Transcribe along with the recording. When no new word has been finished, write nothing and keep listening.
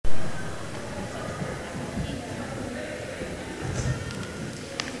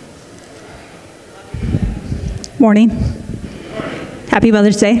Morning. Happy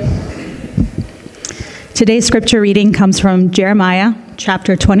Mother's Day. Today's scripture reading comes from Jeremiah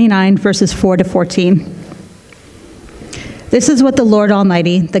chapter 29, verses 4 to 14. This is what the Lord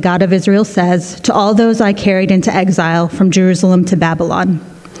Almighty, the God of Israel, says to all those I carried into exile from Jerusalem to Babylon.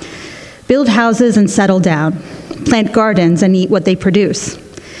 Build houses and settle down. Plant gardens and eat what they produce.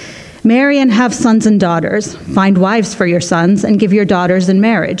 Marry and have sons and daughters. Find wives for your sons and give your daughters in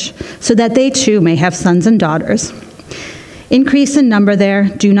marriage, so that they too may have sons and daughters. Increase in number there,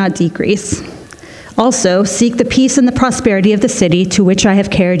 do not decrease. Also, seek the peace and the prosperity of the city to which I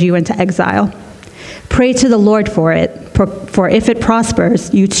have carried you into exile. Pray to the Lord for it, for if it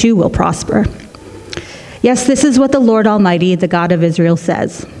prospers, you too will prosper. Yes, this is what the Lord Almighty, the God of Israel,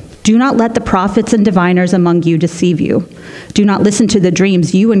 says. Do not let the prophets and diviners among you deceive you. Do not listen to the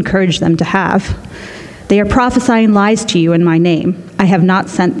dreams you encourage them to have. They are prophesying lies to you in my name. I have not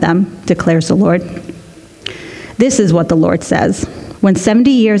sent them, declares the Lord. This is what the Lord says. When 70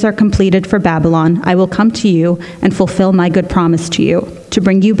 years are completed for Babylon, I will come to you and fulfill my good promise to you, to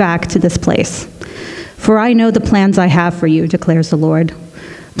bring you back to this place. For I know the plans I have for you, declares the Lord.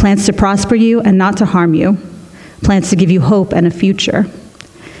 Plans to prosper you and not to harm you. Plans to give you hope and a future.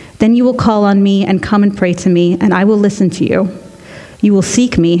 Then you will call on me and come and pray to me, and I will listen to you. You will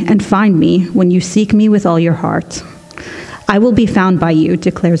seek me and find me when you seek me with all your heart. I will be found by you,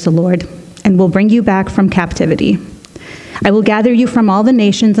 declares the Lord, and will bring you back from captivity. I will gather you from all the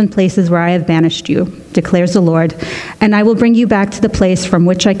nations and places where I have banished you, declares the Lord, and I will bring you back to the place from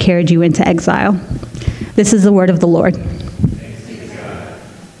which I carried you into exile. This is the word of the Lord.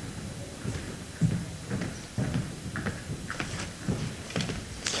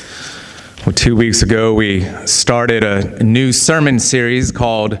 Well, 2 weeks ago, we started a new sermon series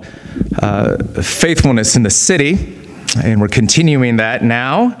called Faithfulness in the City, and we're continuing that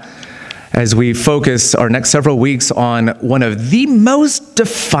now as we focus our next several weeks on one of the most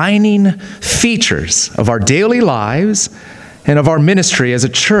defining features of our daily lives and of our ministry as a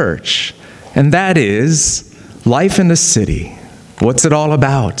church, and that is life in the city. What's it all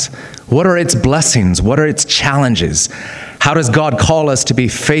about? What are its blessings? What are its challenges? How does God call us to be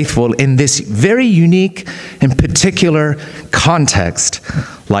faithful in this very unique and particular context,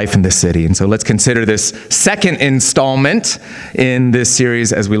 life in the city? And so let's consider this second installment in this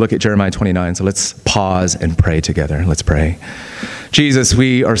series as we look at Jeremiah 29. So let's pause and pray together. Let's pray. Jesus,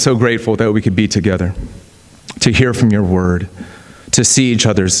 we are so grateful that we could be together, to hear from your word, to see each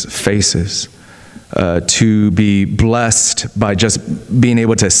other's faces, to be blessed by just being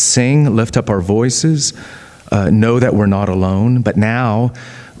able to sing, lift up our voices, know that we're not alone, but now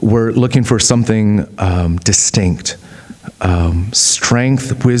we're looking for something distinct,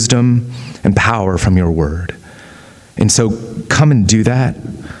 strength, wisdom, and power from your word. And so come and do that.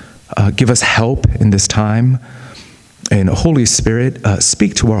 Give us help in this time. And Holy Spirit,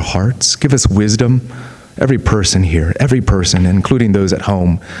 speak to our hearts. Give us wisdom. Every person here, every person, including those at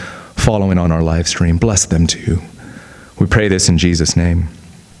home following on our live stream, bless them too. We pray this in Jesus' name.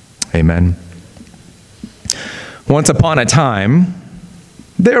 Amen. Once upon a time,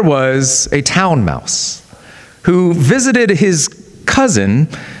 there was a town mouse who visited his cousin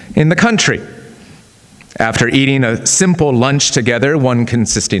in the country. After eating a simple lunch together, one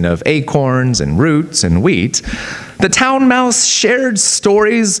consisting of acorns and roots and wheat, the town mouse shared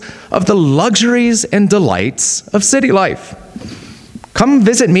stories of the luxuries and delights of city life. "Come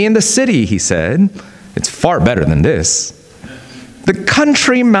visit me in the city," he said. "It's far better than this." The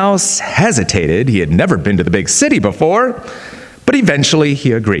country mouse hesitated. He had never been to the big city before, but eventually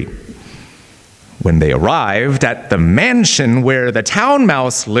he agreed. When they arrived at the mansion where the town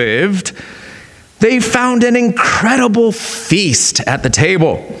mouse lived, they found an incredible feast at the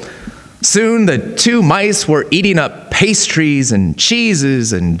table. Soon the two mice were eating up pastries and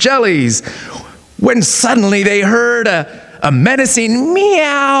cheeses and jellies when suddenly they heard a menacing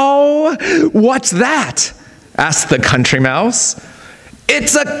meow. "What's that?" asked the country mouse.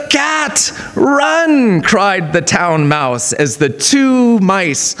 "It's a cat! Run!" cried the town mouse as the two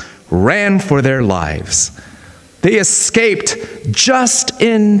mice ran for their lives. They escaped just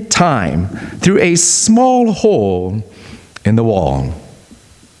in time through a small hole in the wall.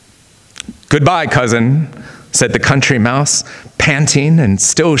 "Goodbye, cousin," said the country mouse, panting and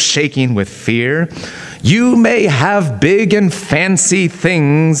still shaking with fear. "You may have big and fancy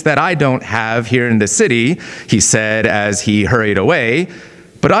things that I don't have here in the city," he said as he hurried away,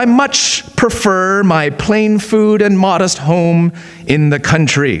 "but I much prefer my plain food and modest home in the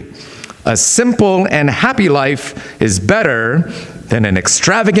country. A simple and happy life is better than an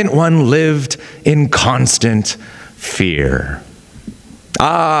extravagant one lived in constant fear."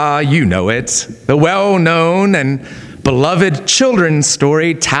 Ah, you know it. The well-known and beloved children's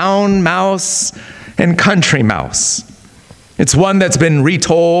story, Town Mouse and Country Mouse. It's one that's been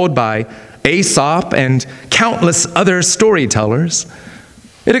retold by Aesop and countless other storytellers.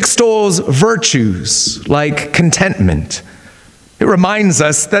 It extols virtues like contentment. It reminds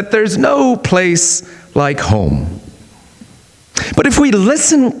us that there's no place like home. But if we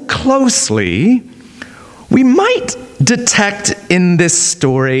listen closely, we might detect in this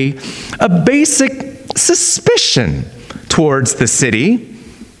story a basic suspicion towards the city,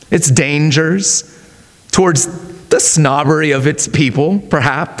 its dangers, towards the snobbery of its people,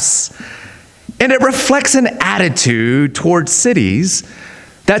 perhaps. And it reflects an attitude towards cities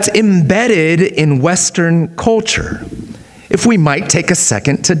that's embedded in Western culture, if we might take a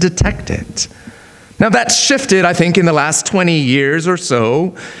second to detect it. Now, that's shifted, I think, in the last 20 years or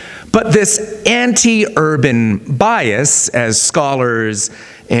so, but this anti-urban bias, as scholars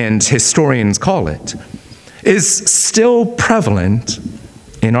and historians call it, is still prevalent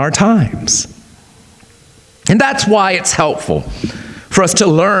in our times. And that's why it's helpful for us to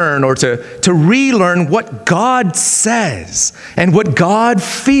learn or to relearn what God says and what God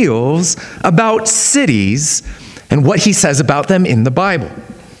feels about cities and what he says about them in the Bible.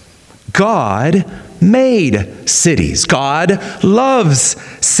 God made cities. God loves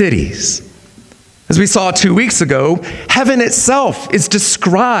cities. As we saw 2 weeks ago, heaven itself is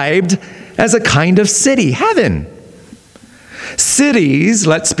described as a kind of city, heaven. Cities,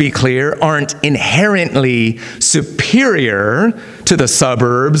 let's be clear, aren't inherently superior to the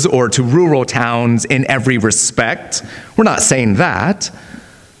suburbs or to rural towns in every respect. We're not saying that.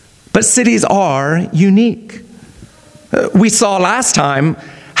 But cities are unique. We saw last time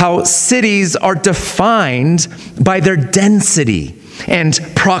how cities are defined by their density and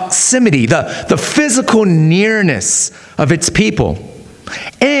proximity, the physical nearness of its people,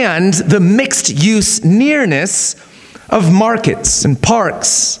 and the mixed-use nearness of markets and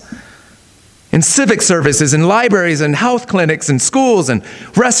parks and civic services and libraries and health clinics and schools and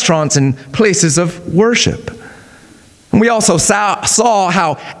restaurants and places of worship. And we also saw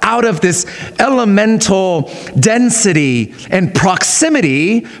how out of this elemental density and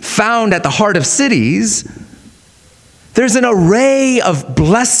proximity found at the heart of cities, there's an array of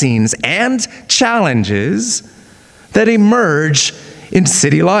blessings and challenges that emerge in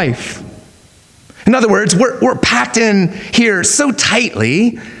city life. In other words, we're packed in here so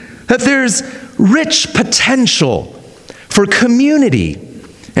tightly that there's rich potential for community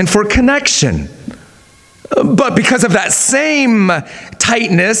and for connection. But because of that same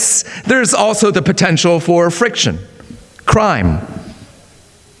tightness, there's also the potential for friction, crime,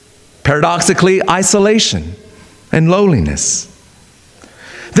 paradoxically, isolation, and loneliness.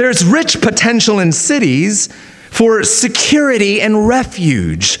 There's rich potential in cities for security and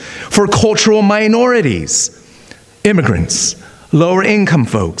refuge for cultural minorities, immigrants, lower income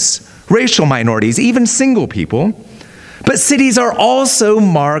folks, racial minorities, even single people. But cities are also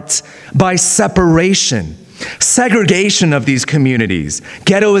marked by separation, segregation of these communities,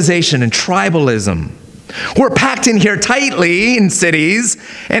 ghettoization and tribalism. We're packed in here tightly in cities,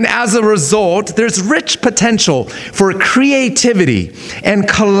 and as a result, there's rich potential for creativity and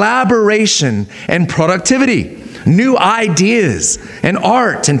collaboration and productivity, new ideas and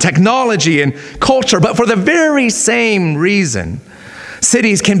art and technology and culture. But for the very same reason,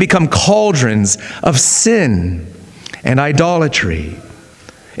 cities can become cauldrons of sin and idolatry.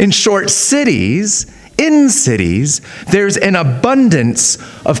 In short, in cities, there's an abundance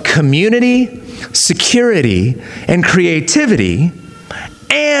of community, security, and creativity,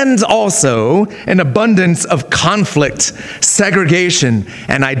 and also an abundance of conflict, segregation,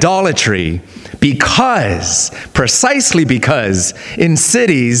 and idolatry, precisely because in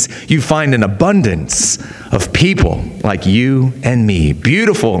cities you find an abundance of people like you and me,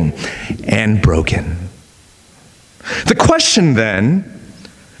 beautiful and broken. The question then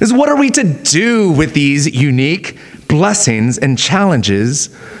is, what are we to do with these unique blessings and challenges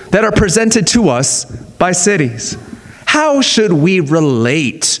that are presented to us by cities? How should we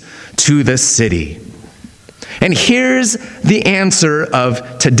relate to the city? And here's the answer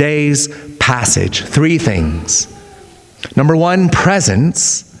of today's passage. 3 things. Number 1,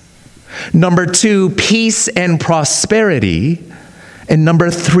 presence. Number 2, peace and prosperity. And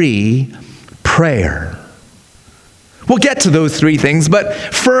number 3, prayer. We'll get to those 3 things, but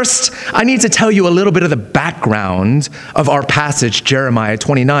first, I need to tell you a little bit of the background of our passage, Jeremiah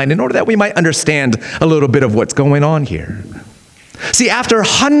 29, in order that we might understand a little bit of what's going on here. See, after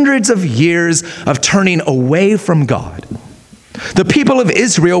hundreds of years of turning away from God, the people of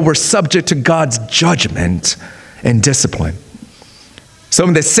Israel were subject to God's judgment and discipline. So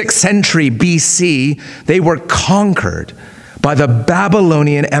in the 6th century BC, they were conquered by the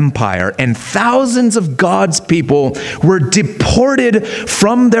Babylonian Empire, and thousands of God's people were deported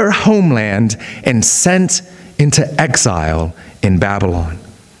from their homeland and sent into exile in Babylon.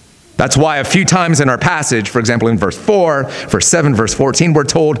 That's why a few times in our passage, for example, in verse 4, verse 7, verse 14, we're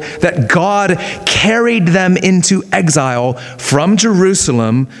told that God carried them into exile from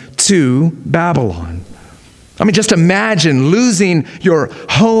Jerusalem to Babylon. I mean, just imagine losing your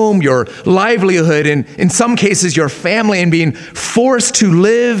home, your livelihood, and in some cases your family, and being forced to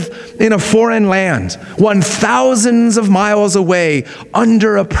live in a foreign land, one thousands of miles away,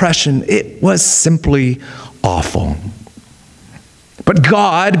 under oppression. It was simply awful. But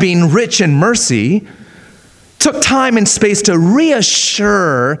God, being rich in mercy, took time and space to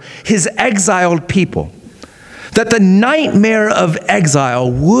reassure his exiled people that the nightmare of exile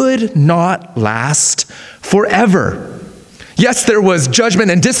would not last forever. Yes, there was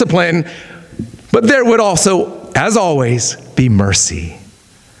judgment and discipline, but there would also, as always, be mercy.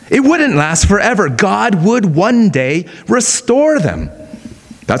 It wouldn't last forever. God would one day restore them.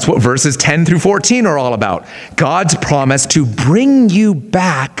 That's what verses 10 through 14 are all about. God's promise to bring you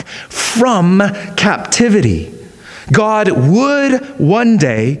back from captivity. God would one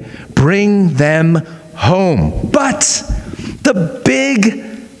day bring them home. But the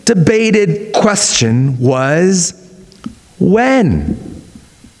big debated question was, when?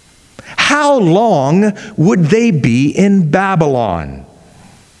 How long would they be in Babylon?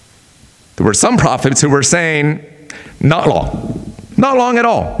 There were some prophets who were saying, not long. Not long at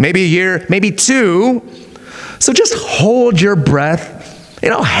all. Maybe a year, maybe 2. So just hold your breath.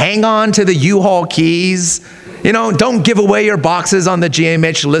 Hang on to the U-Haul keys. Don't give away your boxes on the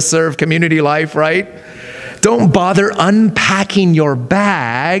GMH listserv Community Life, right? Don't bother unpacking your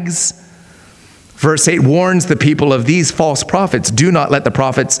bags. Verse 8 warns the people of these false prophets. Do not let the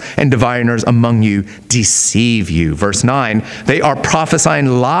prophets and diviners among you deceive you. Verse 9, they are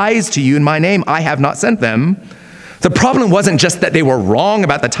prophesying lies to you in my name. I have not sent them. The problem wasn't just that they were wrong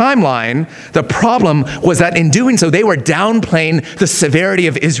about the timeline. The problem was that in doing so, they were downplaying the severity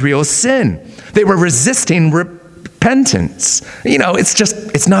of Israel's sin. They were resisting repentance.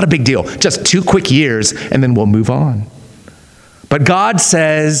 It's not a big deal. Just 2 quick years, and then we'll move on. But God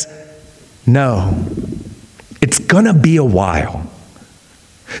says, no, it's gonna be a while.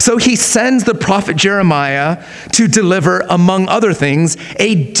 So he sends the prophet Jeremiah to deliver, among other things,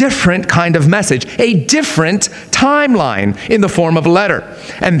 a different kind of message, a different timeline in the form of a letter.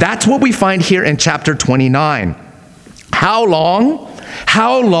 And that's what we find here in chapter 29. How long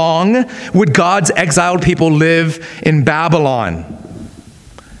would God's exiled people live in Babylon?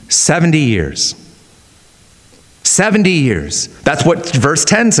 70 years. 70 years. That's what verse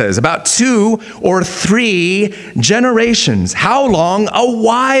 10 says. About 2 or 3 generations. How long? A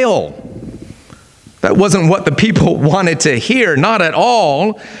while. That wasn't what the people wanted to hear, not at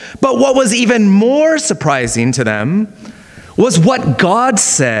all. But what was even more surprising to them was what God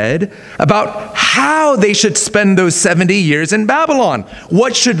said about how they should spend those 70 years in Babylon.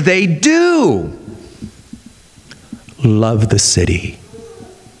 What should they do? Love the city.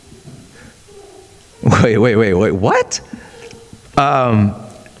 Wait, what?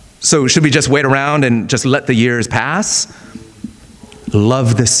 So should we just wait around and just let the years pass?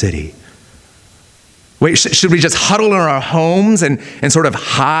 Love the city. Wait, should we just huddle in our homes and sort of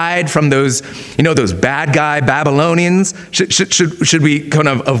hide from those bad guy Babylonians? Should we kind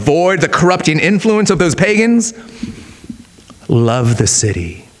of avoid the corrupting influence of those pagans? Love the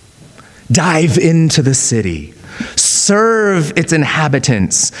city. Dive into the city. Serve its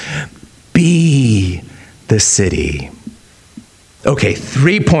inhabitants. Be the city. Okay,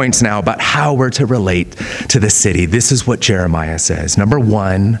 3 points now about how we're to relate to the city. This is what Jeremiah says. Number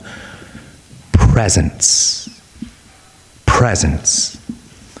 1, presence. Presence.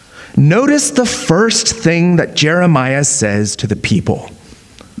 Notice the first thing that Jeremiah says to the people.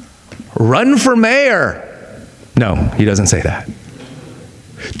 Run for mayor. No, he doesn't say that.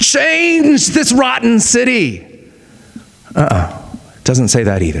 Change this rotten city. Doesn't say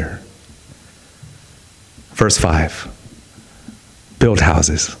that either. Verse 5, build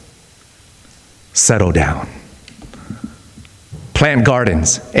houses, settle down, plant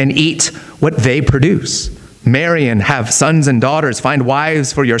gardens, and eat what they produce. Marry and have sons and daughters, find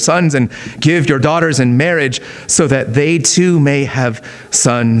wives for your sons and give your daughters in marriage so that they too may have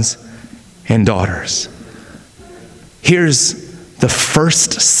sons and daughters. Here's the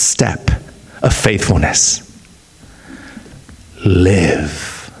first step of faithfulness. Live.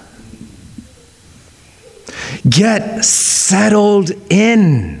 Get settled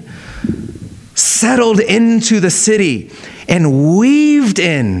into the city and weaved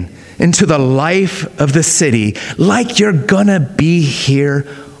into the life of the city like you're gonna be here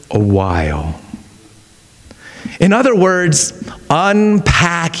a while. In other words,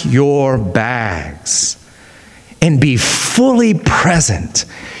 unpack your bags and be fully present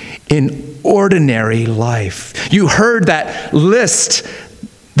in ordinary life. You heard that list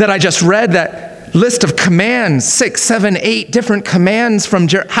that I just read, that list of commands, 6, 7, 8 different commands from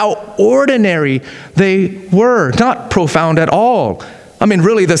how ordinary they were, not profound at all. I mean,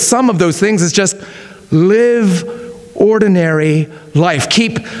 really, the sum of those things is just live ordinary life.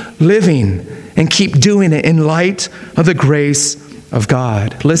 Keep living and keep doing it in light of the grace of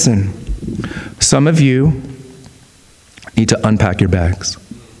God. Listen, some of you need to unpack your bags.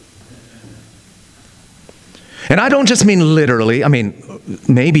 And I don't just mean literally. I mean,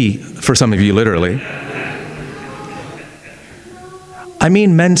 maybe for some of you literally. I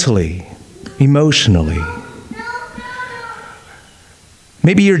mean mentally, emotionally.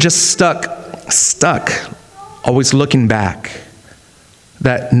 Maybe you're just stuck, always looking back.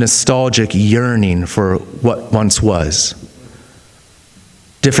 That nostalgic yearning for what once was.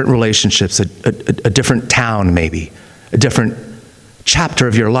 Different relationships, a different town maybe, a different chapter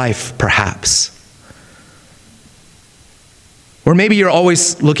of your life perhaps. Or maybe you're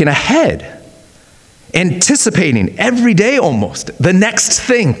always looking ahead, anticipating every day almost the next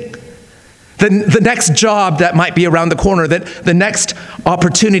thing, the next job that might be around the corner, the next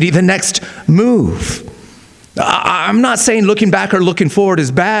opportunity, the next move. I'm not saying looking back or looking forward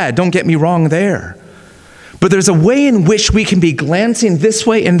is bad. Don't get me wrong there. But there's a way in which we can be glancing this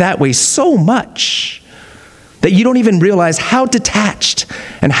way and that way so much that you don't even realize how detached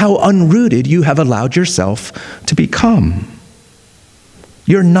and how unrooted you have allowed yourself to become.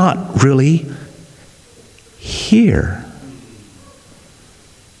 You're not really here.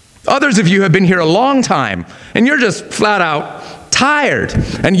 Others of you have been here a long time, and you're just flat out tired.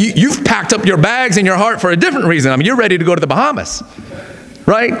 And you've packed up your bags and your heart for a different reason. I mean, you're ready to go to the Bahamas,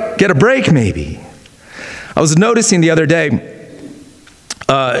 right? Get a break, maybe. I was noticing the other day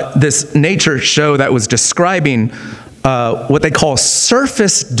this nature show that was describing what they call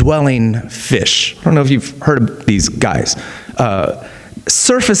surface-dwelling fish. I don't know if you've heard of these guys.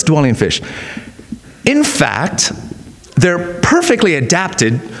 Surface-dwelling fish. In fact, they're perfectly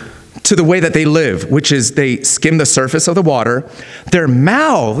adapted to the way that they live, which is they skim the surface of the water. Their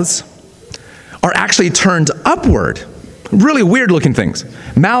mouths are actually turned upward. Really weird-looking things.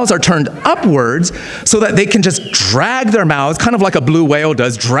 Mouths are turned upwards so that they can just drag their mouths, kind of like a blue whale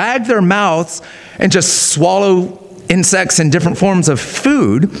does, drag their mouths and just swallow insects and different forms of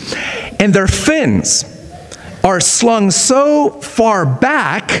food. And their fins are slung so far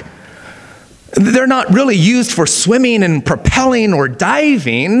back, they're not really used for swimming and propelling or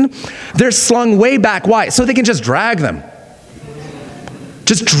diving. They're slung way back wide, so they can just drag them.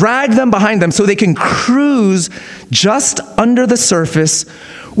 Just drag them behind them so they can cruise just under the surface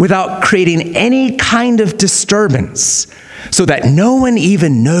without creating any kind of disturbance, so that no one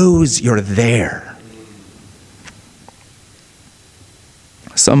even knows you're there.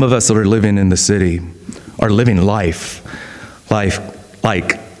 Some of us that are living in the city are living life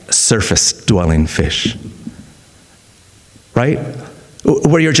like surface-dwelling fish, right?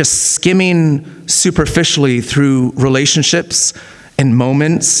 Where you're just skimming superficially through relationships and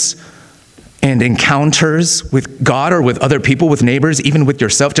moments and encounters with God or with other people, with neighbors, even with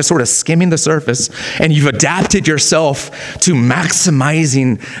yourself, just sort of skimming the surface, and you've adapted yourself to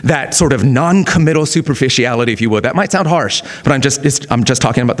maximizing that sort of non-committal superficiality, if you would. That might sound harsh, but I'm just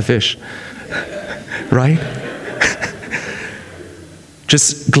talking about the fish, right?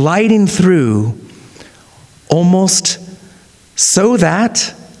 Just gliding through almost so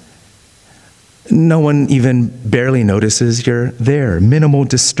that no one even barely notices you're there. Minimal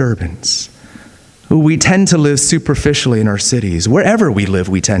disturbance. We tend to live superficially in our cities. Wherever we live,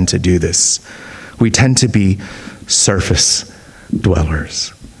 we tend to do this. We tend to be surface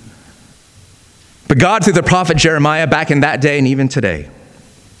dwellers. But God, through the prophet Jeremiah, back in that day and even today,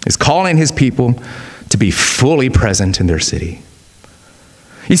 is calling his people to be fully present in their city.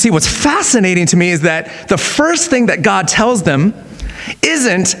 You see, what's fascinating to me is that the first thing that God tells them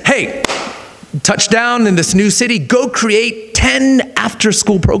isn't, hey, touchdown in this new city, go create 10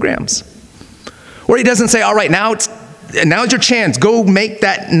 after-school programs. Or he doesn't say, all right, now's your chance. Go make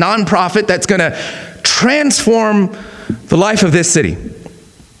that nonprofit that's going to transform the life of this city.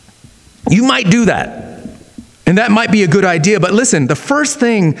 You might do that. And that might be a good idea. But listen, the first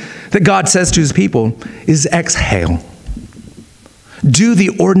thing that God says to his people is exhale. Do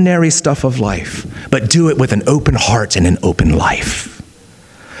the ordinary stuff of life, but do it with an open heart and an open life.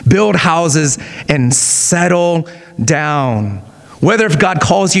 build houses, and settle down. Whether if God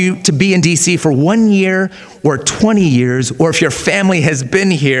calls you to be in DC for 1 year or 20 years, or if your family has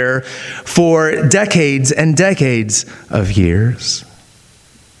been here for decades and decades of years.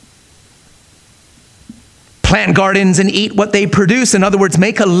 Plant gardens and eat what they produce. In other words,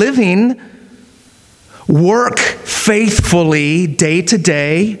 make a living, work faithfully day to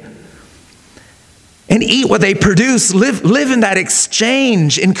day, and eat what they produce. Live in that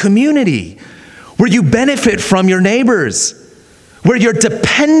exchange in community where you benefit from your neighbors, where you're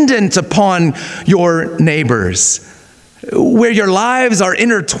dependent upon your neighbors, where your lives are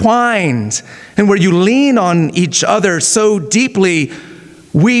intertwined, and where you lean on each other so deeply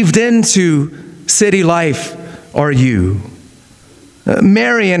weaved into city life are you.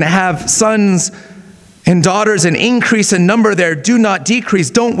 Marry and have sons and daughters, and increase in number there. Do not decrease.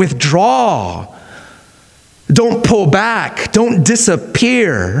 Don't withdraw. Don't pull back. Don't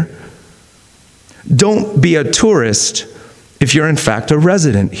disappear. Don't be a tourist if you're in fact a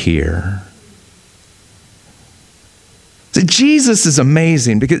resident here. So Jesus is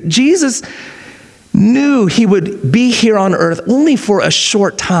amazing because Jesus knew he would be here on earth only for a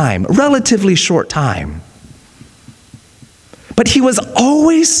short time, a relatively short time. But he was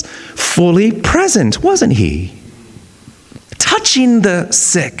always fully present, wasn't he? Touching the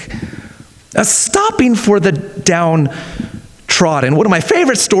sick, stopping for the downtrodden. One of my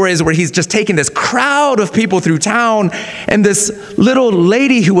favorite stories where he's just taking this crowd of people through town, and this little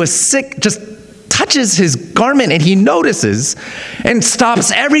lady who was sick just touches his garment, and he notices and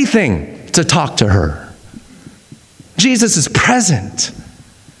stops everything to talk to her. Jesus is present.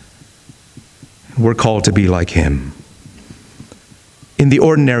 We're called to be like him. In the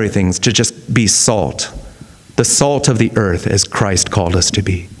ordinary things, to just be salt, the salt of the earth as Christ called us to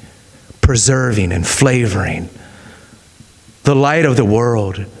be, preserving and flavoring, the light of the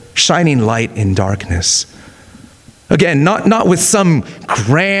world, shining light in darkness. Again, not with some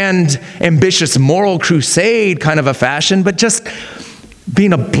grand, ambitious moral crusade kind of a fashion, but just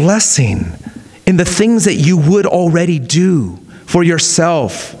being a blessing in the things that you would already do for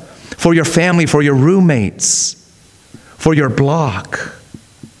yourself, for your family, for your roommates, for your block.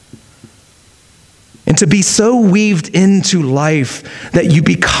 And to be so weaved into life that you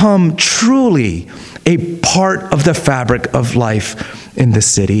become truly a part of the fabric of life in the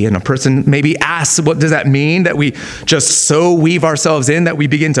city. And a person maybe asks, what does that mean? That we just so weave ourselves in that we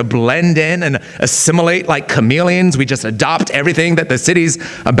begin to blend in and assimilate like chameleons? We just adopt everything that the city's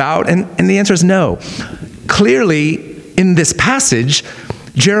about? And the answer is no. Clearly, in this passage,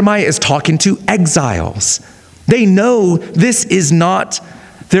 Jeremiah is talking to exiles. They know this is not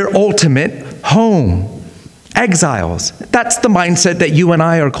their ultimate home. Exiles. That's the mindset that you and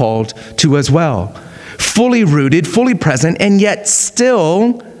I are called to as well. Fully rooted, fully present, and yet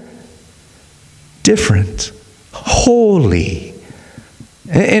still different, holy.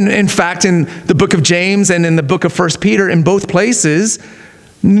 In fact, in the book of James and in the book of 1 Peter, in both places,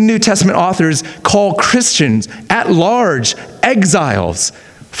 New Testament authors call Christians at large exiles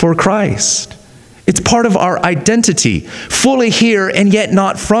for Christ. It's part of our identity, fully here and yet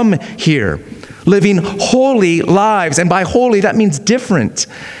not from here, living holy lives. And by holy, that means different.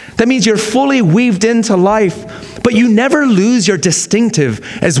 That means you're fully weaved into life, but you never lose your distinctive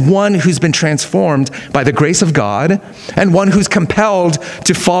as one who's been transformed by the grace of God and one who's compelled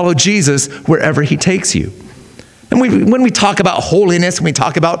to follow Jesus wherever he takes you. And when we talk about holiness, when we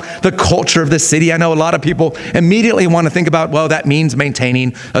talk about the culture of the city, I know a lot of people immediately want to think about, well, that means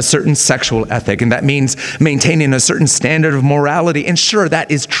maintaining a certain sexual ethic, and that means maintaining a certain standard of morality. And sure,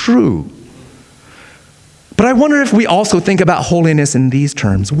 that is true. But I wonder if we also think about holiness in these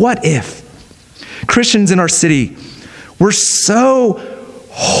terms. What if Christians in our city were so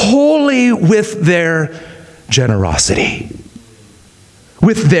holy with their generosity,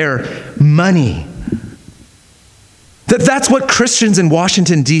 with their money, that's what Christians in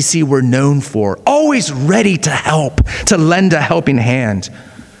Washington, D.C. were known for, always ready to help, to lend a helping hand.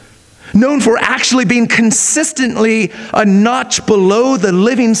 Known for actually being consistently a notch below the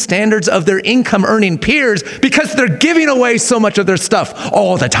living standards of their income-earning peers because they're giving away so much of their stuff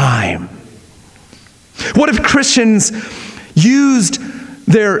all the time. What if Christians used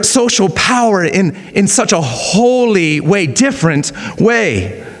their social power in such a holy way, different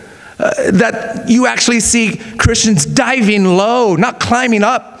way? That you actually see Christians diving low, not climbing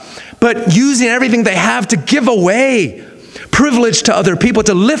up, but using everything they have to give away privilege to other people,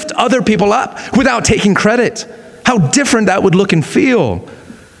 to lift other people up without taking credit. How different that would look and feel.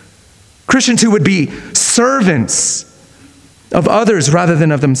 Christians who would be servants of others rather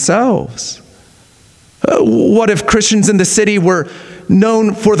than of themselves. What if Christians in the city were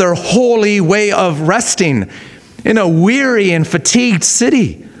known for their holy way of resting in a weary and fatigued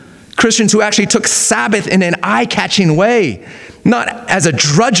city. Christians who actually took Sabbath in an eye-catching way, not as a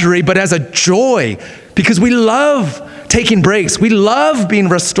drudgery, but as a joy, because we love taking breaks. We love being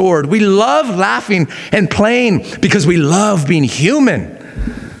restored. We love laughing and playing because we love being human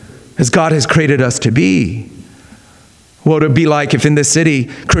as God has created us to be. What would it be like if in this city,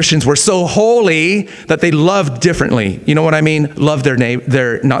 Christians were so holy that they loved differently? You know what I mean? Loved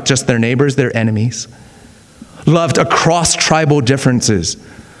their not just their neighbors, their enemies. Loved across tribal differences.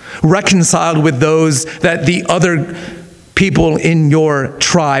 Reconciled with those that the other people in your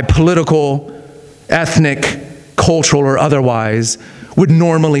tribe, political, ethnic, cultural, or otherwise, would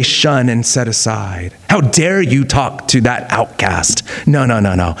normally shun and set aside. How dare you talk to that outcast? No.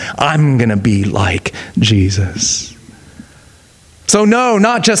 I'm going to be like Jesus. So no,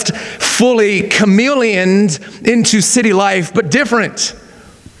 not just fully chameleoned into city life, but different.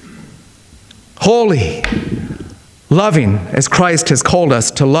 Holy, loving as Christ has called us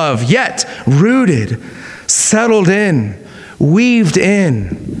to love, yet rooted, settled in, weaved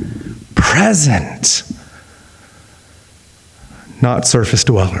in, present, not surface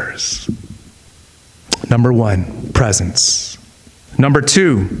dwellers. Number 1, presence. Number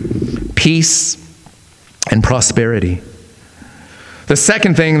 2, peace and prosperity. The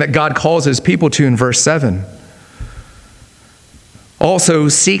second thing that God calls his people to in verse 7. Also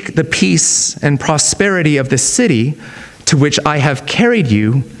seek the peace and prosperity of the city to which I have carried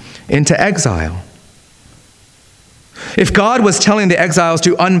you into exile. If God was telling the exiles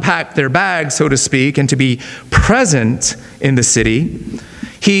to unpack their bags, so to speak, and to be present in the city,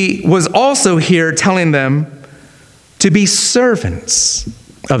 he was also here telling them to be servants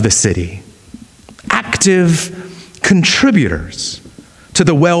of the city, active contributors to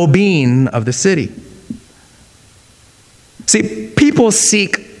the well-being of the city. See, people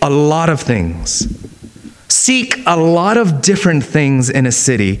seek a lot of things, seek a lot of different things in a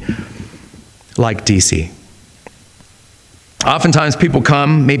city like DC. Oftentimes people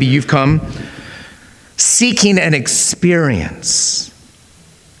come, maybe you've come, seeking an experience,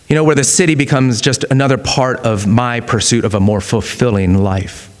 where the city becomes just another part of my pursuit of a more fulfilling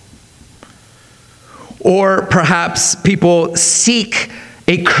life. Or perhaps people seek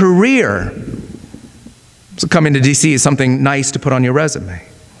a career. So coming to DC is something nice to put on your resume.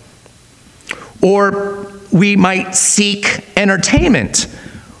 Or we might seek entertainment,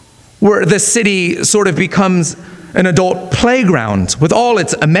 where the city sort of becomes an adult playground with all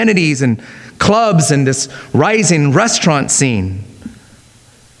its amenities and clubs and this rising restaurant scene.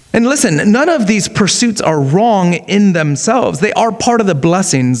 And listen, none of these pursuits are wrong in themselves. They are part of the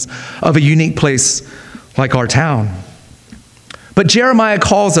blessings of a unique place like our town. But Jeremiah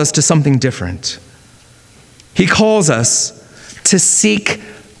calls us to something different. He calls us to seek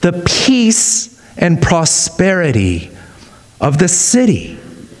the peace and prosperity of the city.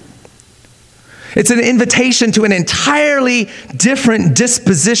 It's an invitation to an entirely different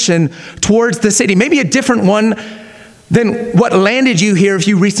disposition towards the city. Maybe a different one than what landed you here if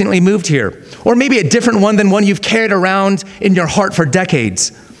you recently moved here. Or maybe a different one than one you've carried around in your heart for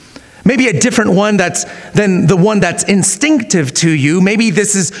decades. Maybe a different one than the one that's instinctive to you. Maybe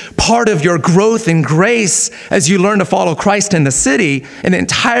this is part of your growth in grace as you learn to follow Christ in the city, an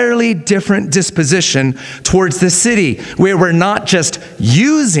entirely different disposition towards the city, where we're not just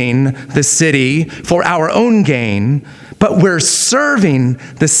using the city for our own gain, but we're serving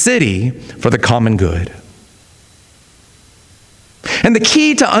the city for the common good. And the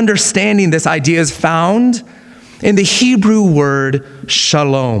key to understanding this idea is found in the Hebrew word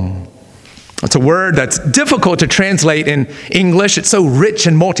shalom. It's a word that's difficult to translate in English. It's so rich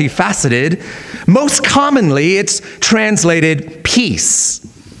and multifaceted. Most commonly, it's translated peace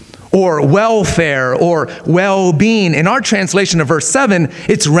or welfare or well-being. In our translation of verse 7,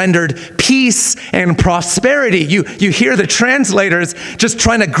 it's rendered peace and prosperity. You hear the translators just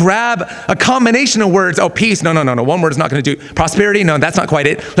trying to grab a combination of words. Oh, peace, no. One word is not going to do. Prosperity, no, that's not quite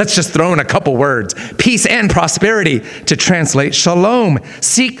it. Let's just throw in a couple words. Peace and prosperity to translate shalom.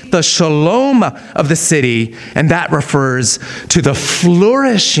 Seek the shalom of the city, and that refers to the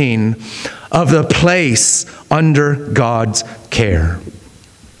flourishing of the place under God's care.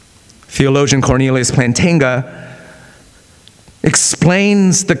 Theologian Cornelius Plantinga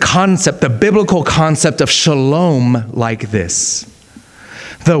explains the biblical concept of shalom like this.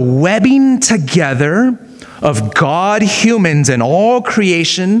 The webbing together of God, humans, and all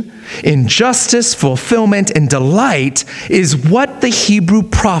creation in justice, fulfillment, and delight is what the Hebrew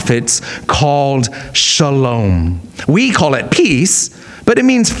prophets called shalom. We call it peace, But it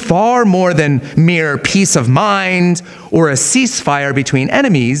means far more than mere peace of mind or a ceasefire between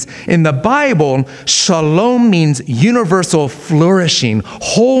enemies. In the Bible, shalom means universal flourishing,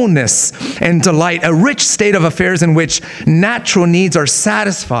 wholeness, and delight, a rich state of affairs in which natural needs are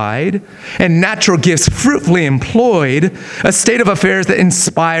satisfied and natural gifts fruitfully employed, a state of affairs that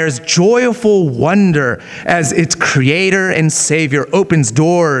inspires joyful wonder as its creator and savior opens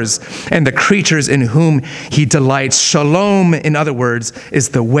doors and the creatures in whom he delights. Shalom, in other words, is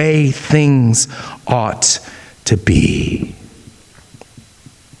the way things ought to be.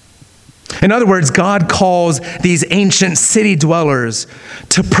 In other words, God calls these ancient city dwellers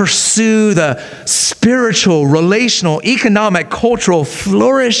to pursue the spiritual, relational, economic, cultural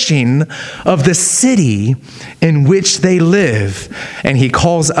flourishing of the city in which they live. And he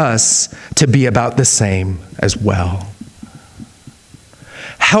calls us to be about the same as well.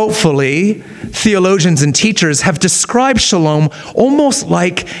 Helpfully, theologians and teachers have described shalom almost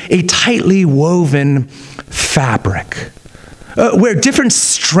like a tightly woven fabric, where different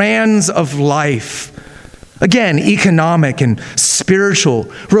strands of life, again, economic and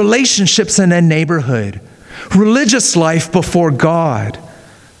spiritual, relationships in a neighborhood, religious life before God,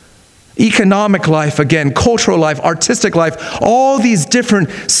 economic life, again, cultural life, artistic life, all these different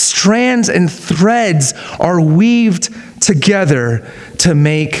strands and threads are weaved together to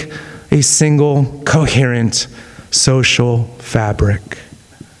make a single coherent social fabric.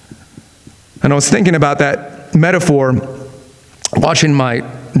 And I was thinking about that metaphor watching my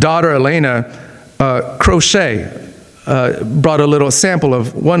daughter Elena crochet. Brought a little sample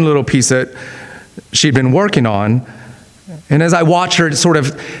of one little piece that she'd been working on. And as I watch her sort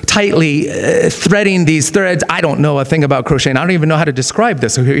of tightly threading these threads, I don't know a thing about crocheting. I don't even know how to describe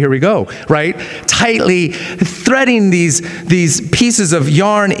this. So here we go, right? Tightly threading these pieces of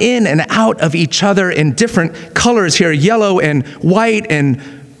yarn in and out of each other in different colors here, yellow and white and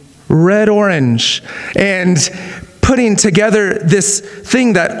red-orange. And putting together this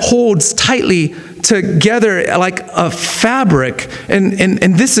thing that holds tightly together like a fabric.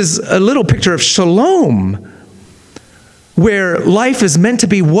 And this is a little picture of shalom, where life is meant to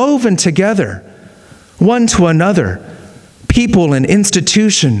be woven together, one to another, people and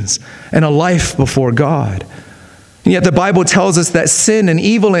institutions, and a life before God. And yet the Bible tells us that sin and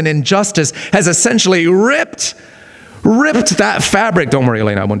evil and injustice has essentially ripped that fabric. Don't worry,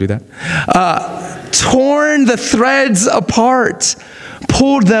 Elena, I won't do that. Torn the threads apart,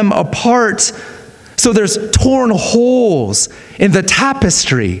 pulled them apart. So there's torn holes in the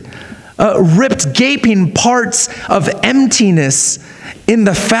tapestry, ripped gaping parts of emptiness in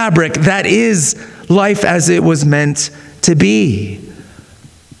the fabric that is life as it was meant to be,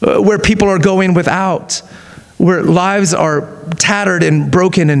 where people are going without, where lives are tattered and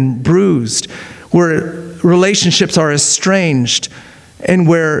broken and bruised, where relationships are estranged, and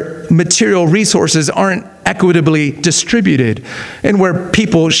where material resources aren't equitably distributed, and where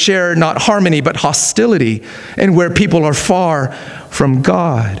people share not harmony but hostility, and where people are far from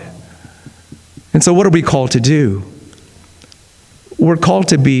God. And so what are we called to do? We're called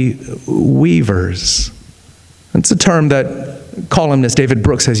to be weavers. It's a term that columnist David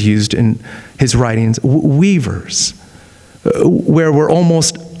Brooks has used in his writings, weavers, where we're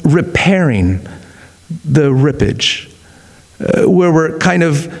almost repairing the rippage, where we're kind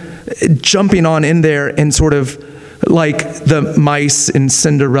of jumping on in there and sort of like the mice in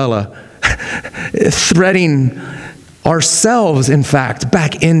Cinderella, threading ourselves, in fact,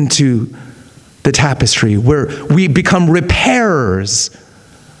 back into the tapestry, where we become repairers,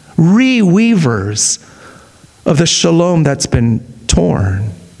 reweavers of the shalom that's been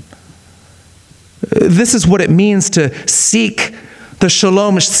torn. This is what it means to seek the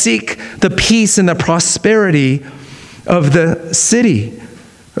shalom, seek the peace and the prosperity of the city,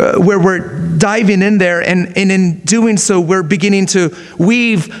 where we're diving in there, and in doing so, we're beginning to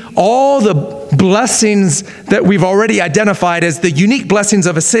weave all the blessings that we've already identified as the unique blessings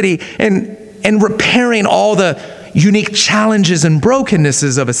of a city, and repairing all the unique challenges and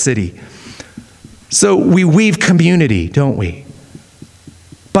brokennesses of a city. So we weave community, don't we?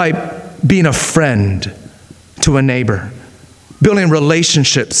 By being a friend to a neighbor, building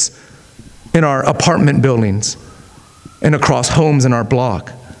relationships in our apartment buildings and across homes in our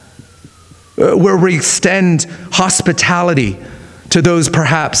block, where we extend hospitality to those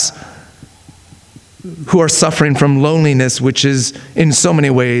perhaps who are suffering from loneliness, which is in so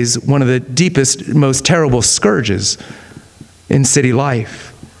many ways one of the deepest, most terrible scourges in city life,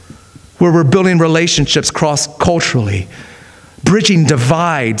 where we're building relationships cross-culturally, bridging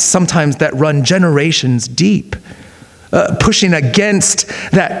divides, sometimes that run generations deep, pushing against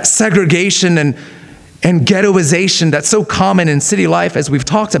that segregation and ghettoization that's so common in city life, as we've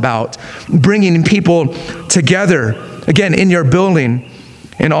talked about, bringing people together, again, in your building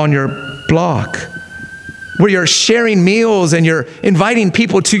and on your block, where you're sharing meals and you're inviting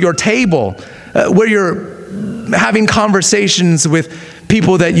people to your table, where you're having conversations with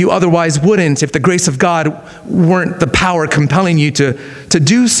people that you otherwise wouldn't if the grace of God weren't the power compelling you to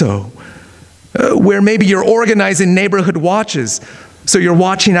do so, where maybe you're organizing neighborhood watches, so you're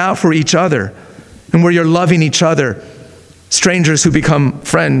watching out for each other, and where you're loving each other, strangers who become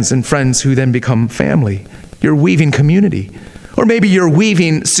friends and friends who then become family. You're weaving community. Or maybe you're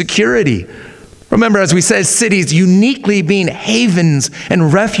weaving security. Remember, as we said, cities uniquely being havens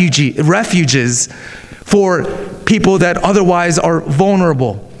and refuges for people that otherwise are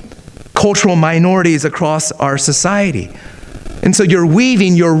vulnerable, cultural minorities across our society. And so you're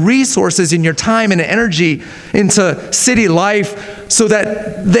weaving your resources and your time and energy into city life so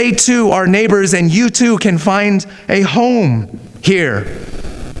that they too are neighbors and you too can find a home here.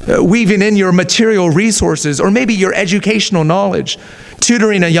 Weaving in your material resources or maybe your educational knowledge,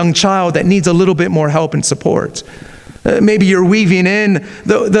 tutoring a young child that needs a little bit more help and support. Maybe you're weaving in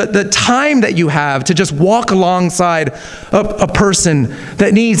the time that you have to just walk alongside a person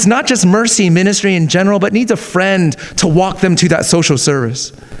that needs not just mercy ministry in general, but needs a friend to walk them to that social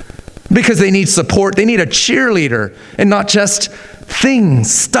service. Because they need support, they need a cheerleader, and not just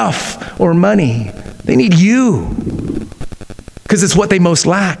things, stuff, or money. They need you. Because it's what they most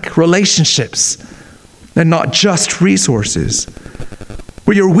lack, relationships, and not just resources.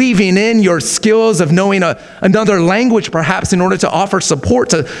 Where you're weaving in your skills of knowing another language perhaps in order to offer support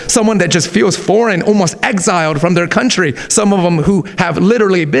to someone that just feels foreign, almost exiled from their country. Some of them who have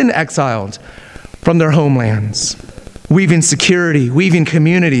literally been exiled from their homelands. Weaving security, weaving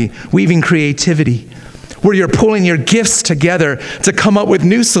community, weaving creativity. Where you're pulling your gifts together to come up with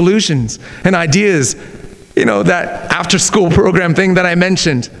new solutions and ideas. You know, that after-school program thing that I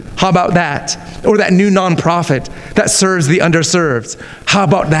mentioned. How about that? Or that new nonprofit that serves the underserved. How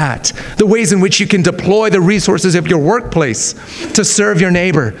about that? The ways in which you can deploy the resources of your workplace to serve your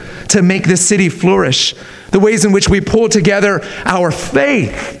neighbor, to make this city flourish. The ways in which we pull together our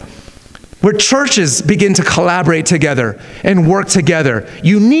faith, where churches begin to collaborate together and work together,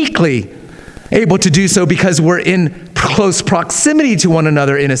 uniquely able to do so because we're in close proximity to one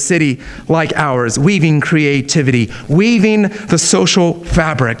another in a city like ours, weaving creativity, weaving the social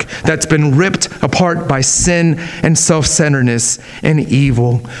fabric that's been ripped apart by sin and self-centeredness and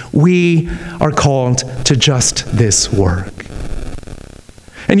evil. We are called to just this work.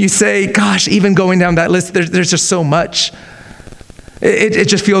 And you say, gosh, even going down that list, there's just so much. It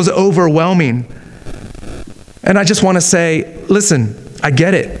just feels overwhelming. And I just want to say, listen, I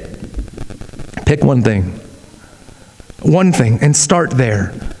get it. Pick one thing, and start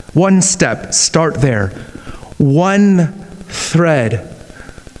there. One step, start there. One thread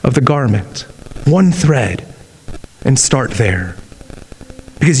of the garment, one thread, and start there.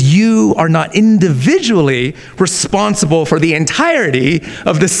 Because you are not individually responsible for the entirety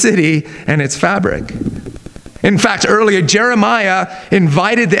of the city and its fabric. In fact, earlier, Jeremiah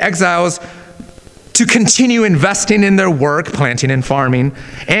invited the exiles to continue investing in their work, planting and farming,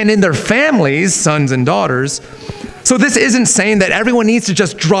 and in their families, sons and daughters. So this isn't saying that everyone needs to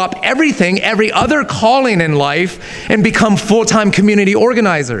just drop everything, every other calling in life, and become full-time community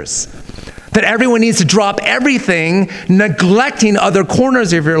organizers. That everyone needs to drop everything, neglecting other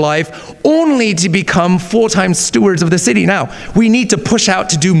corners of your life, only to become full-time stewards of the city. Now, we need to push out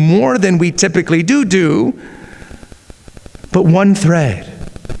to do more than we typically do, but one thread,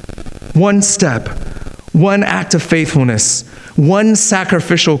 one step, one act of faithfulness, one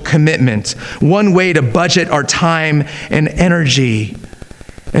sacrificial commitment, one way to budget our time and energy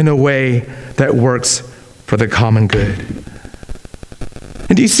in a way that works for the common good.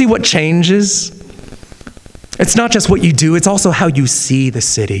 And do you see what changes? It's not just what you do, it's also how you see the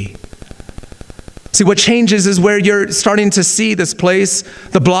city. See, what changes is where you're starting to see this place,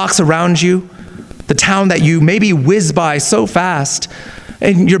 the blocks around you, the town that you maybe whiz by so fast,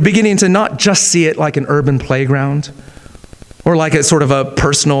 and you're beginning to not just see it like an urban playground or like a sort of a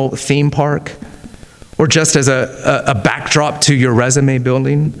personal theme park or just as a backdrop to your resume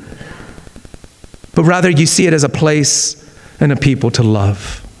building, but rather you see it as a place and a people to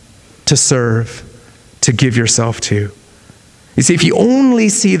love, to serve, to give yourself to. You see, if you only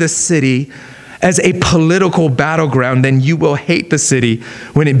see the city as a political battleground, then you will hate the city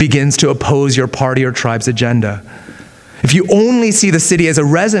when it begins to oppose your party or tribe's agenda. If you only see the city as a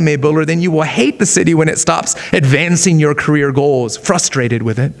resume builder, then you will hate the city when it stops advancing your career goals, frustrated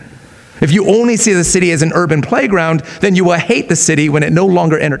with it. If you only see the city as an urban playground, then you will hate the city when it no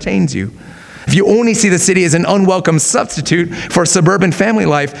longer entertains you. if you only see the city as an unwelcome substitute for suburban family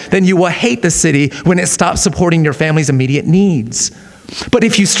life, then you will hate the city when it stops supporting your family's immediate needs. But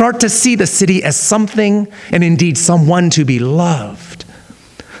if you start to see the city as something, and indeed someone to be loved,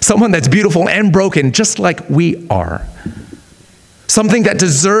 someone that's beautiful and broken just like we are, something that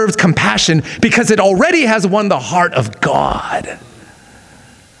deserves compassion because it already has won the heart of God,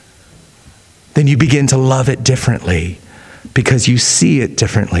 then you begin to love it differently because you see it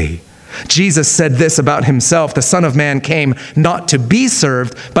differently. Jesus said this about himself: the Son of Man came not to be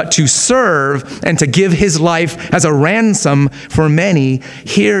served, but to serve and to give his life as a ransom for many.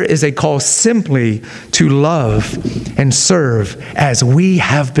 Here is a call simply to love and serve as we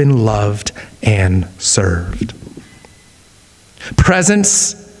have been loved and served.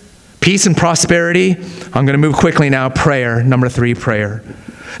 Presence, peace, and prosperity. I'm going to move quickly now. Prayer. Number 3, prayer.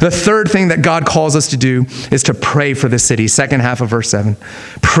 The third thing that God calls us to do is to pray for the city. Second half of verse 7.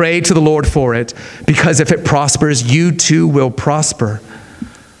 Pray to the Lord for it, because if it prospers, you too will prosper.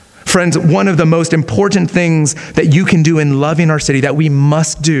 Friends, one of the most important things that you can do in loving our city, that we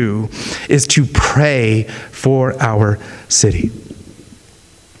must do, is to pray for our city.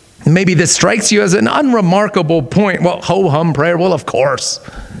 Maybe this strikes you as an unremarkable point. Well, ho-hum prayer, well, of course,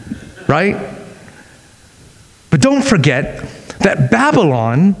 right? But don't forget that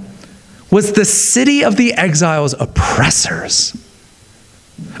Babylon was the city of the exiles' oppressors,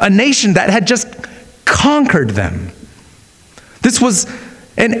 a nation that had just conquered them. This was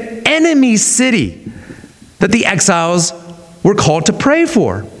an enemy city that the exiles were called to pray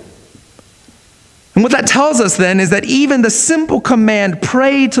for. And what that tells us then is that even the simple command,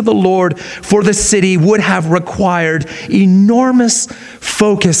 pray to the Lord for the city, would have required enormous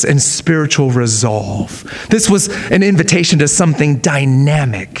focus and spiritual resolve. This was an invitation to something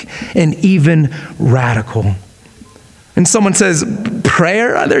dynamic and even radical. And someone says,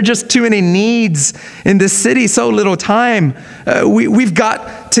 prayer? There are just too many needs in this city, so little time. We've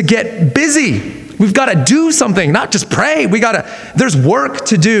got to get busy. We've got to do something, not just pray. There's work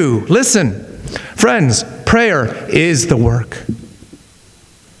to do. Listen. Friends, prayer is the work.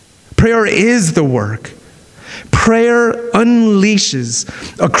 Prayer is the work. Prayer unleashes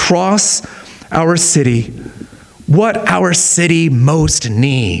across our city what our city most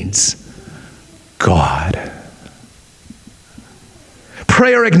needs: God.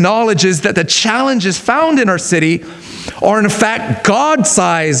 Prayer acknowledges that the challenges found in our city are in fact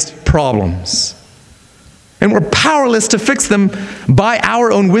God-sized problems, and we're powerless to fix them by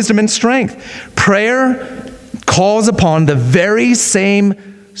our own wisdom and strength. Prayer calls upon the very same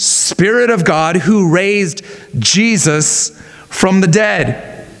Spirit of God who raised Jesus from the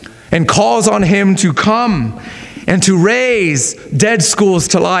dead, and calls on him to come and to raise dead schools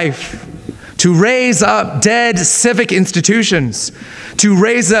to life, to raise up dead civic institutions, to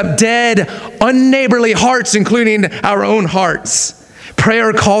raise up dead unneighborly hearts, including our own hearts.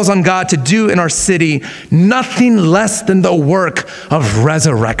 Prayer calls on God to do in our city nothing less than the work of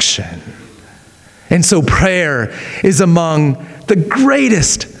resurrection. And so prayer is among the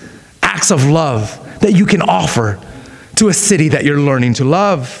greatest acts of love that you can offer to a city that you're learning to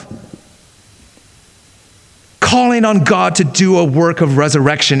love. Calling on God to do a work of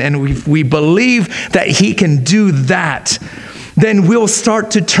resurrection, and we believe that he can do that, then we'll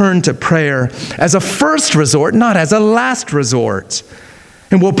start to turn to prayer as a first resort, not as a last resort.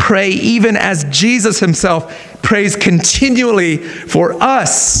 And we'll pray even as Jesus himself prays continually for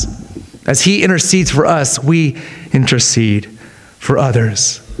us. As he intercedes for us, we intercede for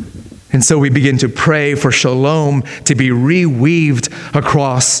others. And so we begin to pray for shalom to be reweaved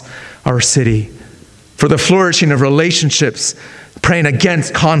across our city, for the flourishing of relationships, praying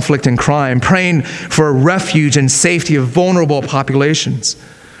against conflict and crime, praying for refuge and safety of vulnerable populations,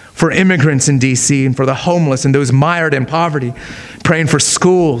 for immigrants in D.C. and for the homeless and those mired in poverty, praying for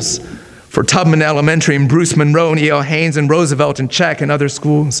schools, for Tubman Elementary and Bruce Monroe and E.L. Haynes and Roosevelt and Czech and other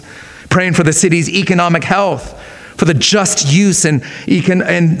schools, praying for the city's economic health, for the just use and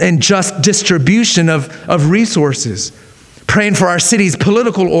just distribution of resources, praying for our city's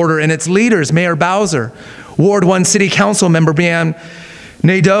political order and its leaders, Mayor Bowser, Ward 1 City Council Member Brianne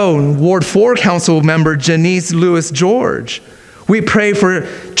Nadeau, Ward 4 Council Member Janice Lewis George. We pray for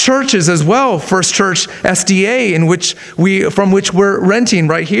churches as well. First Church SDA, from which we're renting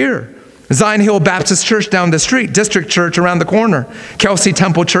right here. Zion Hill Baptist Church down the street. District Church around the corner. Kelsey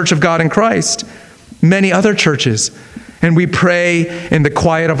Temple Church of God in Christ. Many other churches. And we pray in the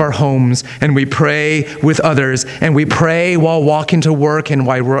quiet of our homes, and we pray with others, and we pray while walking to work and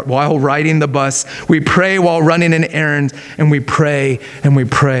while riding the bus. We pray while running an errand, and we pray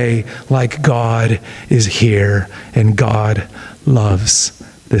like God is here and God loves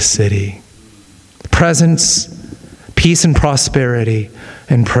this city. presence, peace and prosperity,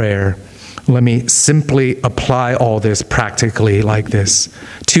 and prayer. Let me simply apply all this practically like this.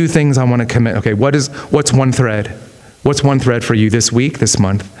 2 things I want to commit. Okay, what's one thread? What's one thread for you this week, this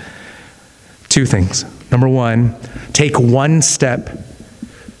month? 2 things. Number 1, take 1 step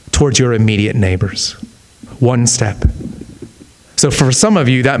towards your immediate neighbors. 1 step. So for some of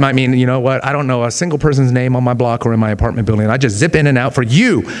you, that might mean, you know what, I don't know a single person's name on my block or in my apartment building. I just zip in and out. For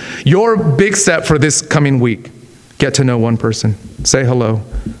you, your big step for this coming week, get to know 1 person. Say hello.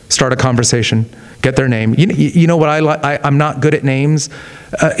 Start a conversation. Get their name. You know what I'm not good at names.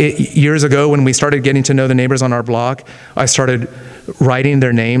 Years ago when we started getting to know the neighbors on our block, I started writing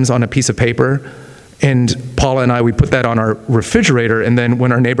their names on a piece of paper. And Paula and I, we put that on our refrigerator. And then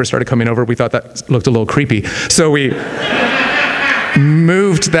when our neighbors started coming over, we thought that looked a little creepy. So we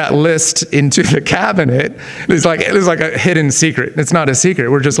moved that list into the cabinet. It was like a hidden secret. It's not a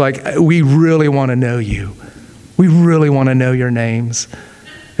secret. We're just like, we really want to know you. We really want to know your names.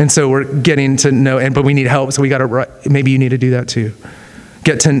 And so we're getting to know, but we need help. So we got to write. Maybe you need to do that too.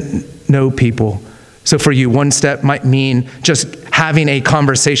 Get to know people. So for you, 1 step might mean just having a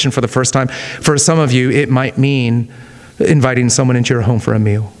conversation for the first time. For some of you, it might mean inviting someone into your home for a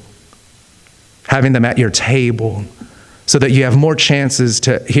meal. Having them at your table so that you have more chances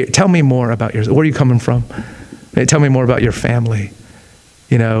to hear. Tell me more about where are you coming from? Tell me more about your family.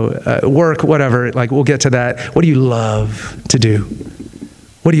 Work, whatever. Like, we'll get to that. What do you love to do?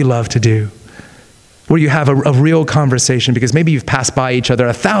 What do you love to do? Where you have a real conversation, because maybe you've passed by each other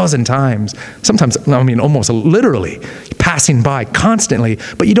 1,000 times. Sometimes, almost literally, passing by constantly,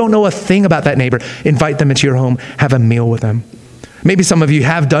 but you don't know a thing about that neighbor. Invite them into your home, have a meal with them. Maybe some of you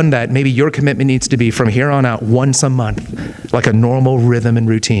have done that. Maybe your commitment needs to be from here on out once a month, like a normal rhythm and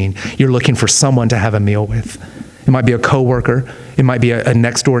routine. You're looking for someone to have a meal with. It might be a coworker. It might be a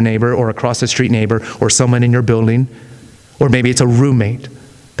next door neighbor or across the street neighbor or someone in your building. Or maybe it's a roommate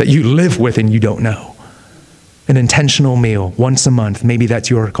that you live with and you don't know. An intentional meal once a month. Maybe that's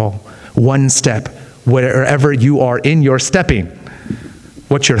your call. 1 step, wherever you are in your stepping.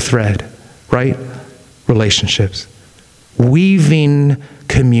 What's your thread, right? Relationships. Weaving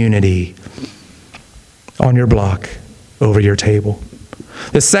community on your block, over your table.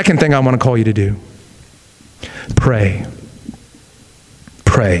 The second thing I want to call you to do, pray.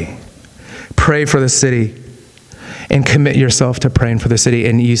 Pray. Pray for the city and commit yourself to praying for the city.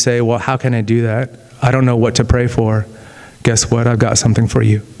 And you say, well, how can I do that? I don't know what to pray for. Guess what? I've got something for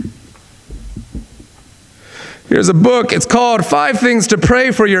you. Here's a book. It's called 5 Things to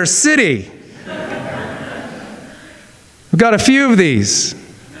Pray for Your City. We've got a few of these.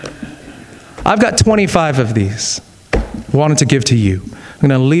 I've got 25 of these. I wanted to give to you. I'm going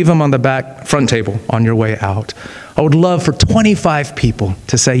to leave them on the front table on your way out. I would love for 25 people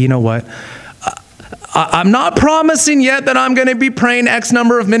to say, you know what? I'm not promising yet that I'm going to be praying X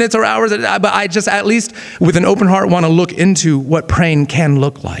number of minutes or hours, but I just at least with an open heart want to look into what praying can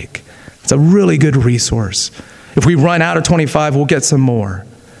look like. It's a really good resource. If we run out of 25, we'll get some more.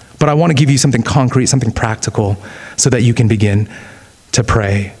 But I want to give you something concrete, something practical, so that you can begin to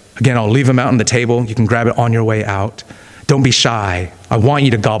pray. Again, I'll leave them out on the table. You can grab it on your way out. Don't be shy. I want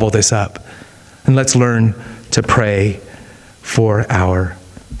you to gobble this up. And let's learn to pray for our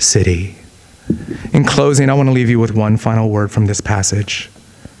city. In closing, I want to leave you with one final word from this passage,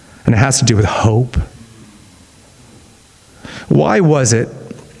 and it has to do with hope. Why was it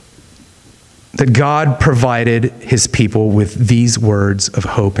that God provided his people with these words of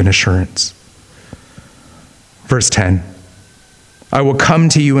hope and assurance? Verse 10, I will come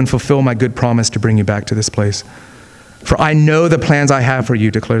to you and fulfill my good promise to bring you back to this place. For I know the plans I have for you,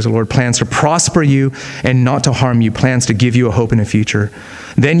 declares the Lord, plans to prosper you and not to harm you, plans to give you a hope in the future.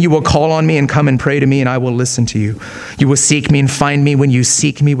 Then you will call on me and come and pray to me, and I will listen to you. You will seek me and find me when you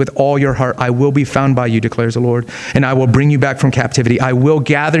seek me with all your heart. I will be found by you, declares the Lord, and I will bring you back from captivity. I will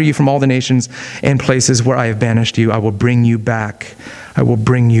gather you from all the nations and places where I have banished you. I will bring you back. I will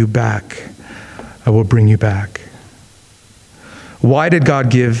bring you back. I will bring you back. Why did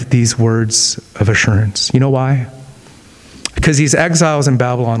God give these words of assurance? You know why? Because these exiles in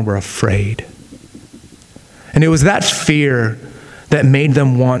Babylon were afraid. And it was that fear that made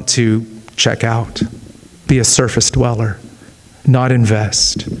them want to check out, be a surface dweller, not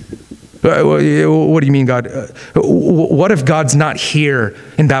invest. What do you mean, God? What if God's not here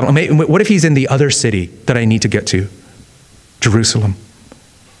in Babylon? What if he's in the other city that I need to get to? Jerusalem.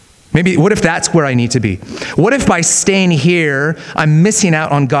 Maybe, what if that's where I need to be? What if by staying here, I'm missing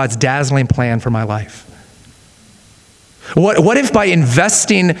out on God's dazzling plan for my life? What if by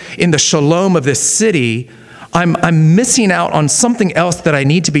investing in the shalom of this city, I'm missing out on something else that I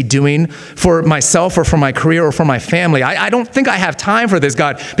need to be doing for myself or for my career or for my family. I don't think I have time for this,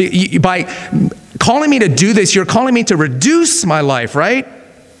 God. By calling me to do this, you're calling me to reduce my life, right?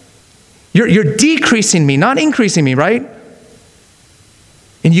 You're decreasing me, not increasing me, right?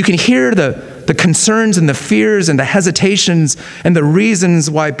 And you can hear the concerns and the fears and the hesitations and the reasons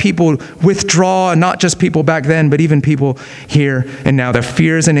why people withdraw, not just people back then, but even people here and now. The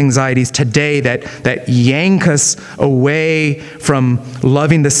fears and anxieties today that yank us away from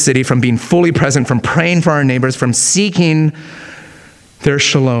loving the city, from being fully present, from praying for our neighbors, from seeking their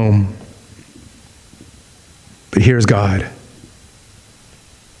shalom. But here's God.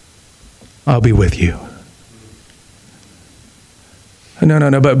 I'll be with you.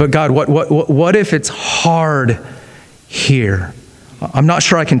 No. But God, what if it's hard here? I'm not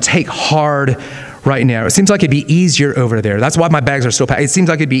sure I can take hard right now. It seems like it'd be easier over there. That's why my bags are still packed. It seems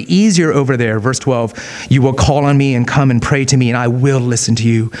like it'd be easier over there. Verse 12, you will call on me and come and pray to me, and I will listen to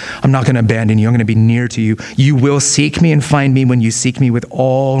you. I'm not going to abandon you. I'm going to be near to you. You will seek me and find me when you seek me with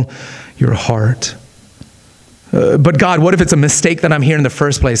all your heart. But God, what if it's a mistake that I'm here in the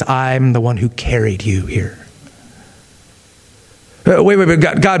first place? I'm the one who carried you here. Wait,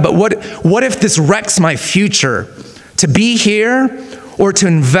 God, but what if this wrecks my future? To be here or to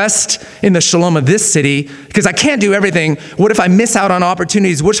invest in the shalom of this city? Because I can't do everything. What if I miss out on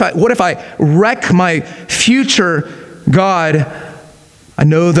opportunities? What if I wreck my future? God, I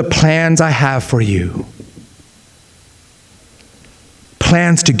know the plans I have for you.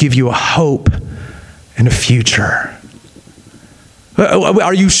 Plans to give you a hope and a future.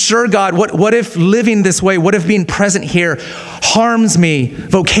 Are you sure, God? What if living this way, what if being present here harms me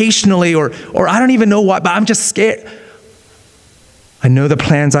vocationally or I don't even know what, but I'm just scared. I know the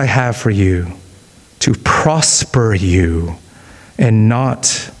plans I have for you, to prosper you and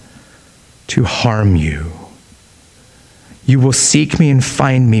not to harm you. You will seek me and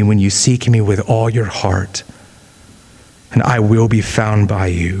find me when you seek me with all your heart, and I will be found by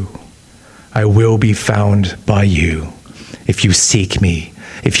you. I will be found by you. If you seek me,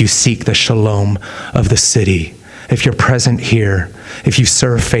 if you seek the shalom of the city, if you're present here, if you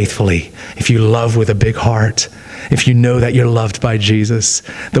serve faithfully, if you love with a big heart, if you know that you're loved by Jesus,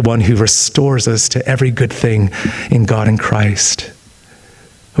 the one who restores us to every good thing in God and Christ.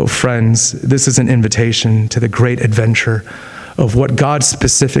 Oh, friends, this is an invitation to the great adventure of what God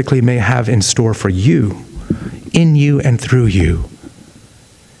specifically may have in store for you, in you and through you.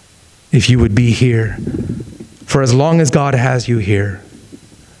 If you would be here for as long as God has you here,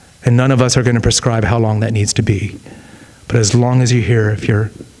 and none of us are going to prescribe how long that needs to be, but as long as you're here, if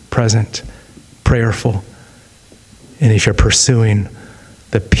you're present, prayerful, and if you're pursuing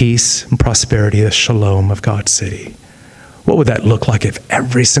the peace and prosperity, the shalom of God's city, what would that look like if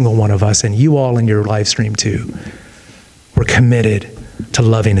every single one of us, and you all in your live stream too, were committed to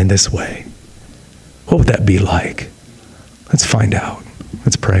loving in this way? What would that be like? Let's find out.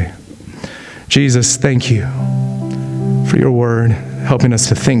 Let's pray. Jesus, thank you for your word, helping us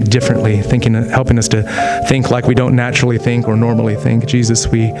to think differently, helping us to think like we don't naturally think or normally think. Jesus,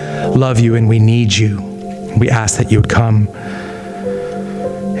 we love you and we need you. We ask that you would come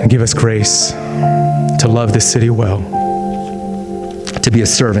and give us grace to love this city well, to be a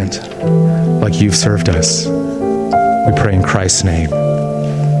servant like you've served us. We pray in Christ's name.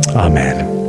 Amen.